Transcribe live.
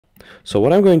So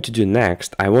what I'm going to do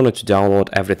next, I wanted to download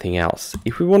everything else.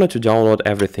 If we wanted to download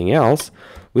everything else,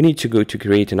 we need to go to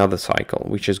create another cycle,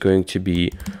 which is going to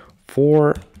be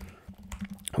for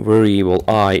variable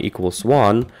I equals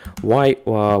 1. Why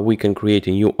we can create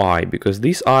a new I? Because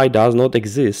this I does not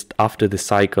exist after the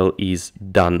cycle is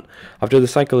done. After the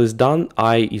cycle is done,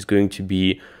 I is going to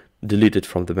be deleted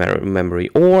from the memory,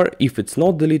 or if it's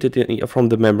not deleted from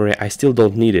the memory, I still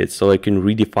don't need it, so I can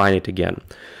redefine it again.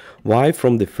 Why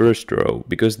from the first row?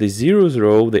 Because the zeros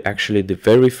row, actually the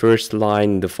very first line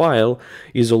in the file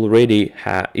is already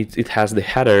it has the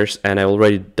headers, and I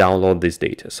already download this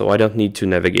data, so I don't need to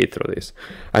navigate through this.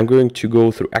 I'm going to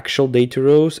go through actual data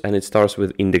rows, and it starts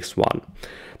with index 1.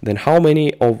 Then how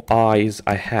many of i's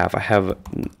I have? I have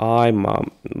I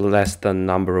less than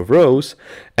number of rows,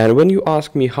 and when you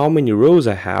ask me how many rows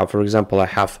I have, for example, I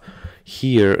have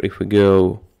here, if we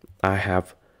go, I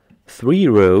have 3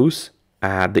 rows.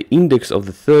 The index of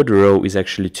the third row is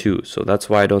actually 2, so that's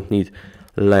why I don't need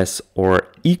less or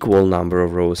equal number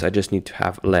of rows. I just need to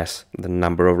have less than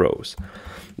number of rows.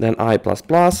 Then I++,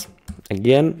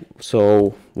 again,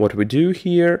 so what we do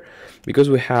here, because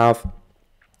we have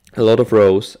a lot of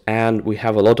rows and we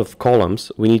have a lot of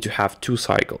columns, we need to have 2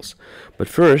 cycles. But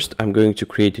first, I'm going to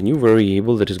create a new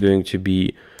variable that is going to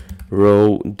be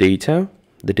row data,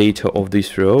 the data of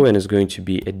this row, and is going to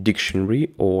be a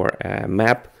dictionary or a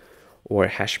map or a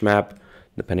hash map,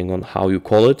 depending on how you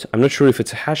call it. I'm not sure if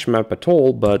it's a hash map at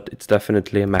all, but it's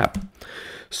definitely a map.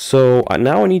 So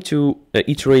now I need to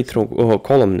iterate through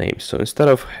column names. So instead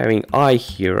of having I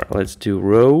here, let's do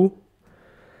row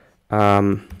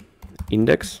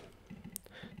index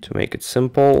to make it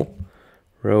simple.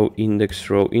 Row index,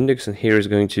 and here is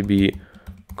going to be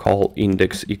call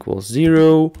index equals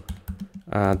 0.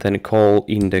 Then call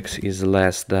index is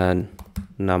less than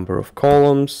number of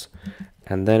columns,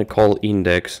 and then call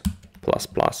index plus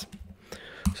plus.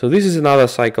 So this is another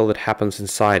cycle that happens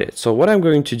inside it. So what I'm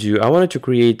going to do, I wanted to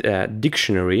create a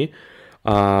dictionary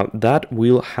that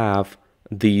will have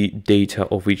the data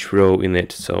of each row in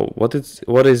it. So what is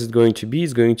it going to be?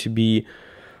 It's going to be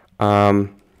row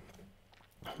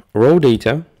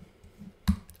data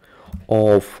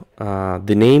of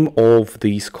the name of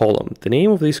this column. The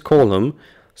name of this column,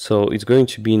 so it's going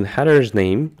to be in header's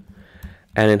name,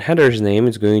 and in header's name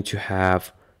it's going to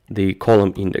have the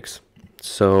column index.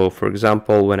 So for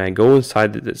example, when I go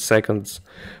inside the seconds,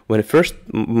 when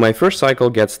my first cycle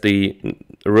gets the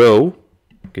row,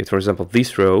 okay, for example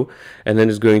this row, and then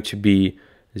it's going to be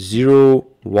 0,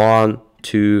 1,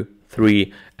 2,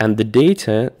 3, and the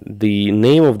data, the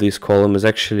name of this column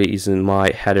is in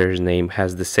my header's name,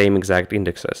 has the same exact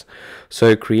indexes. So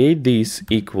I create these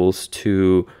equals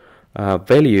to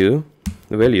values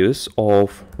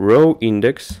of row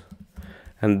index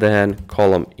and then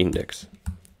column index.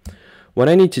 What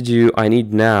I need to do, I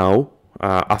need now,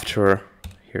 after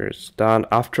here it's done,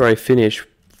 after I finish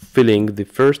filling the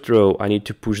first row, I need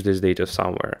to push this data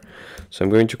somewhere. So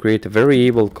I'm going to create a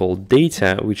variable called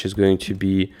data, which is going to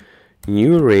be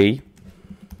new array,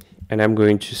 and I'm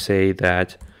going to say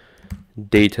that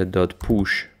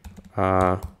data.push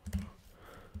row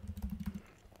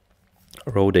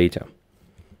data.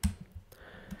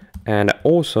 And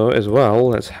also as well,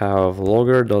 let's have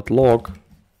logger.log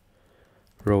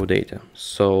row data.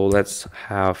 So let's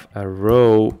have a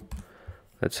row,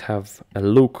 let's have a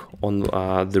look on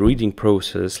the reading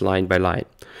process line by line,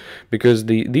 because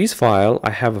this file,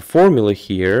 I have a formula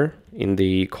here in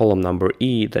the column number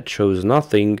E that shows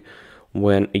nothing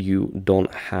when you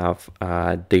don't have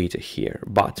data here.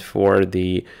 But for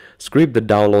the script that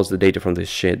downloads the data from this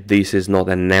sheet, this is not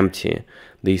an empty,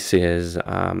 this is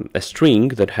a string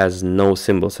that has no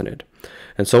symbols in it.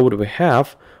 And so what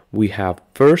we have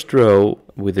first row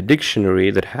with a dictionary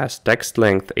that has text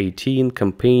length 18,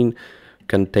 campaign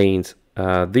contains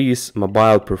this,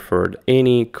 mobile preferred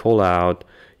any, call out,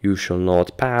 you shall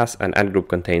not pass, and add group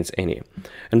contains any.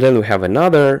 And then we have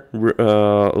another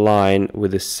line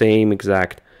with the same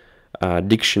exact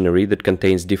dictionary that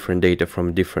contains different data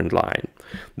from different line.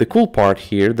 The cool part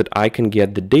here that I can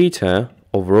get the data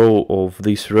of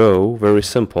this row very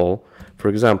simple. For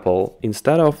example,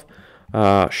 instead of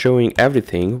showing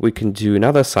everything, we can do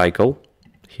another cycle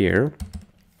here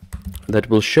that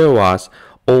will show us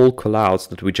all callouts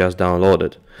that we just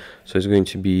downloaded. So it's going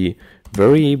to be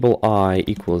variable I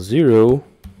equals 0,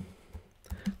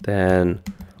 then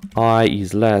I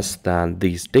is less than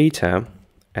this data,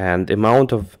 and the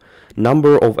amount of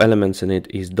number of elements in it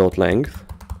is dot length,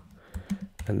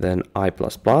 and then I++.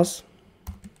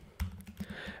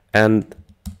 And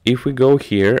if we go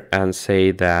here and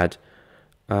say that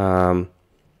I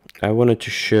wanted to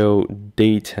show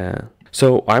data,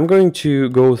 So I'm going to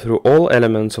go through all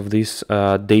elements of this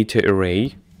data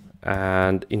array,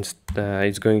 and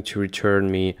it's going to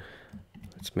return me,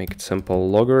 let's make it simple,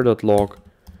 logger.log,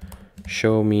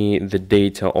 show me the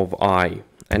data of I.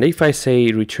 And if I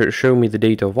say show me the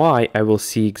data of I will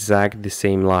see exactly the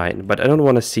same line, but I don't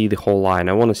want to see the whole line.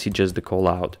 I want to see just the call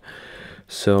out.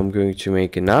 So I'm going to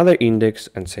make another index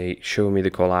and say show me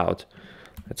the call out.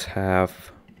 Let's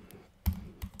have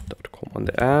 .com on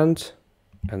the end,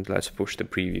 and let's push the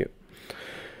preview.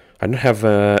 I don't have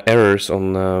errors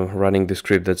on running the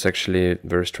script. That's actually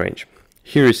very strange.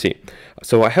 Here you see.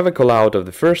 So I have a call out of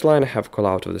the first line, I have a call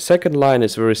out of the second line.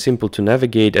 It's very simple to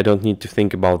navigate. I don't need to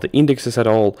think about the indexes at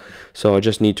all. So I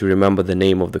just need to remember the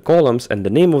name of the columns, and the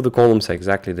name of the columns are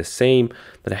exactly the same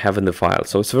that I have in the file.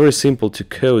 So it's very simple to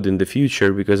code in the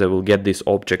future because I will get this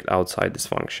object outside this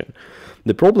function.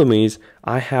 The problem is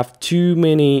I have too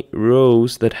many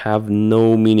rows that have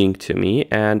no meaning to me,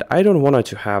 and I don't want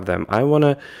to have them. I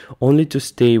want only to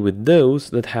stay with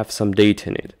those that have some data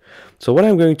in it. So what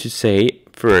I'm going to say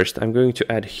first, I'm going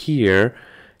to add here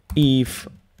if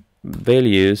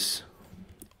values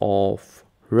of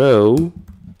row,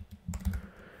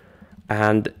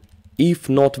 and if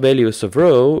not values of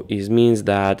row means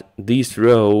that this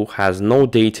row has no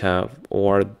data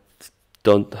or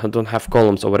don't have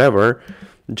columns or whatever.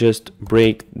 Just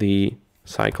break the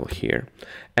cycle here.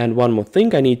 And one more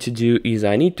thing I need to do is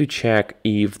I need to check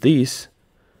if this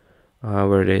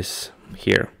where it is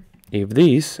here, if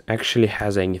this actually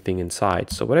has anything inside.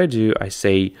 So what I do, I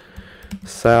say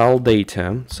cell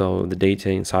data, so the data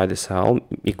inside the cell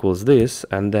equals this,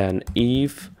 and then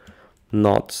if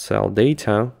not cell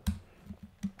data,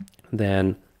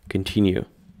 then continue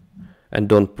and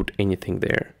don't put anything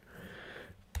there.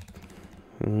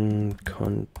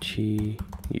 Continue.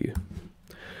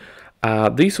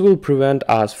 This will prevent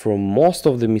us from most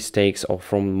of the mistakes or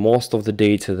from most of the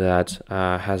data that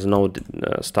has no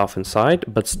stuff inside,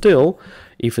 but still,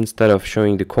 if instead of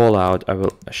showing the call out I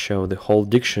will show the whole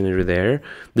dictionary there,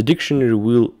 the dictionary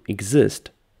will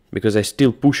exist because I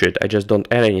still push it, I just don't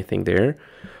add anything there,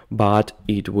 but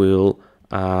it will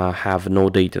have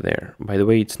no data there. By the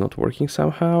way, it's not working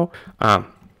somehow.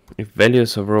 If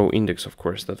values of row index, of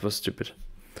course, that was stupid.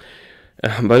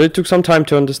 But it took some time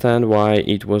to understand why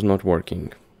it was not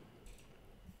working.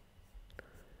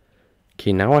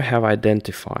 Okay, now I have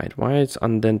identified. Why it's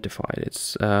unidentified?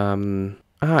 It's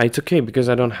it's okay because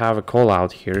I don't have a call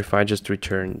out here. If I just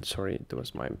return, sorry, that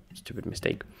was my stupid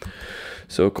mistake.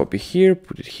 So copy here,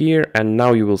 put it here, and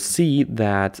now you will see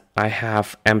that I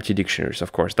have empty dictionaries.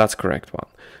 Of course, that's correct one.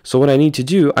 So what I need to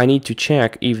do, I need to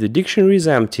check if the dictionary is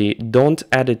empty. Don't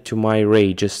add it to my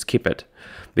array, just skip it,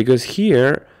 because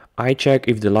here I check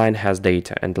if the line has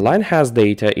data, and the line has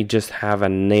data, it just have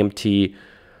an empty,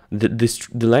 the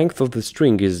length of the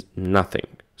string is nothing.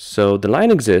 So the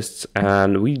line exists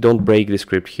and we don't break the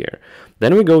script here.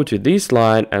 Then we go to this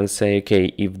line and say,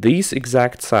 okay, if this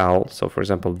exact cell, so for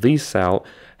example, this cell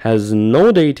has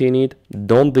no data in it,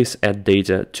 don't this add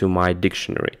data to my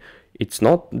dictionary. It's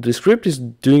not, the script is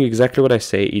doing exactly what I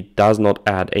say, it does not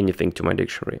add anything to my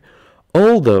dictionary.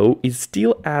 Although it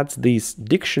still adds this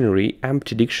dictionary,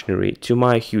 empty dictionary, to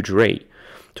my huge array,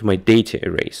 to my data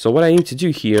array. So what I need to do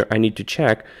here, I need to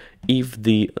check if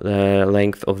the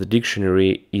length of the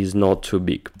dictionary is not too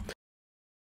big.